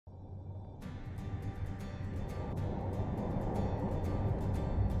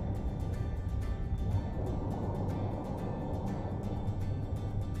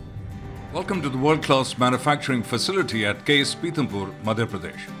Welcome to the world-class manufacturing facility at KS Pithampur, Madhya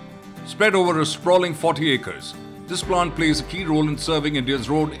Pradesh. Spread over a sprawling 40 acres, this plant plays a key role in serving India's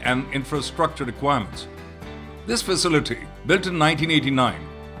road and infrastructure requirements. This facility, built in 1989,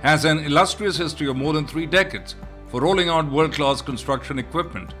 has an illustrious history of more than 3 decades for rolling out world-class construction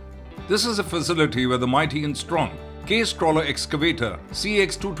equipment. This is a facility where the mighty and strong CX Crawler Excavator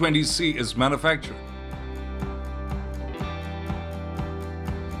CX220C is manufactured.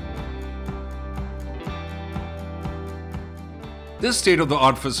 This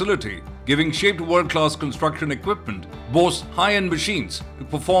state-of-the-art facility, giving shape to world-class construction equipment, boasts high-end machines to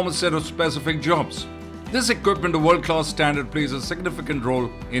perform a set of specific jobs. This equipment of world-class standard plays a significant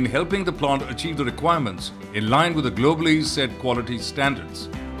role in helping the plant achieve the requirements in line with the globally set quality standards.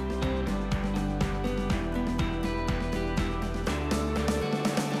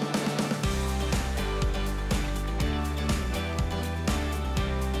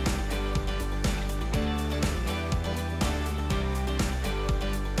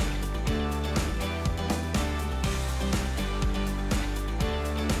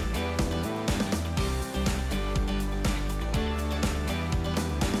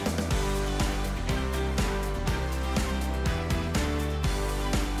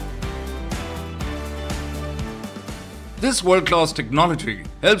 This world-class technology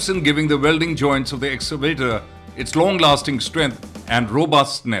helps in giving the welding joints of the excavator its long-lasting strength and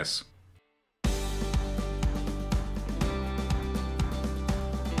robustness.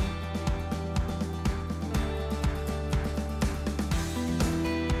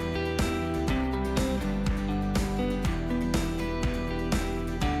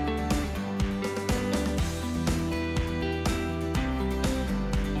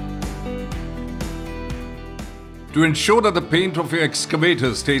 To ensure that the paint of your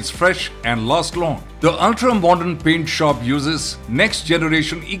excavator stays fresh and lasts long, the ultra-modern paint shop uses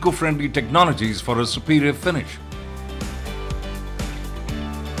next-generation eco-friendly technologies for a superior finish.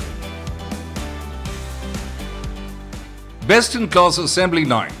 Best-in-class assembly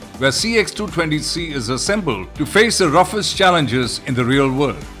line, where CX220C is assembled to face the roughest challenges in the real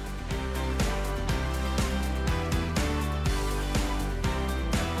world.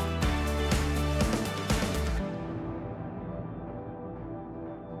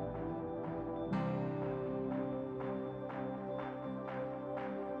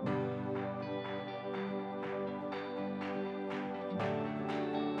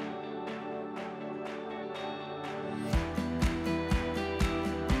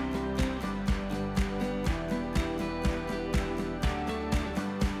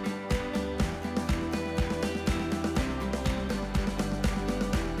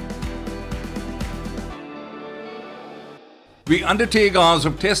 We undertake hours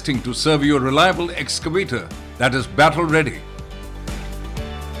of testing to serve you a reliable excavator that is battle-ready.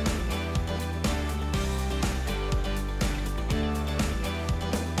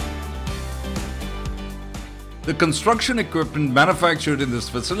 The construction equipment manufactured in this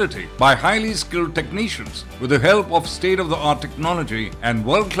facility by highly skilled technicians with the help of state-of-the-art technology and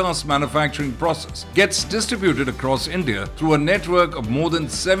world-class manufacturing process gets distributed across India through a network of more than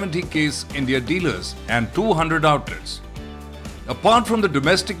 70 KS India dealers and 200 outlets. Apart from the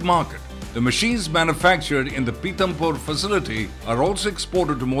domestic market, the machines manufactured in the Pithampur facility are also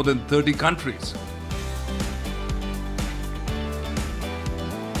exported to more than 30 countries.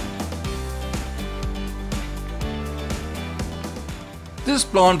 This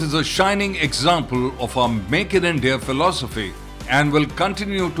plant is a shining example of our Make in India philosophy and will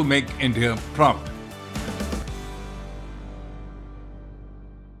continue to make India proud.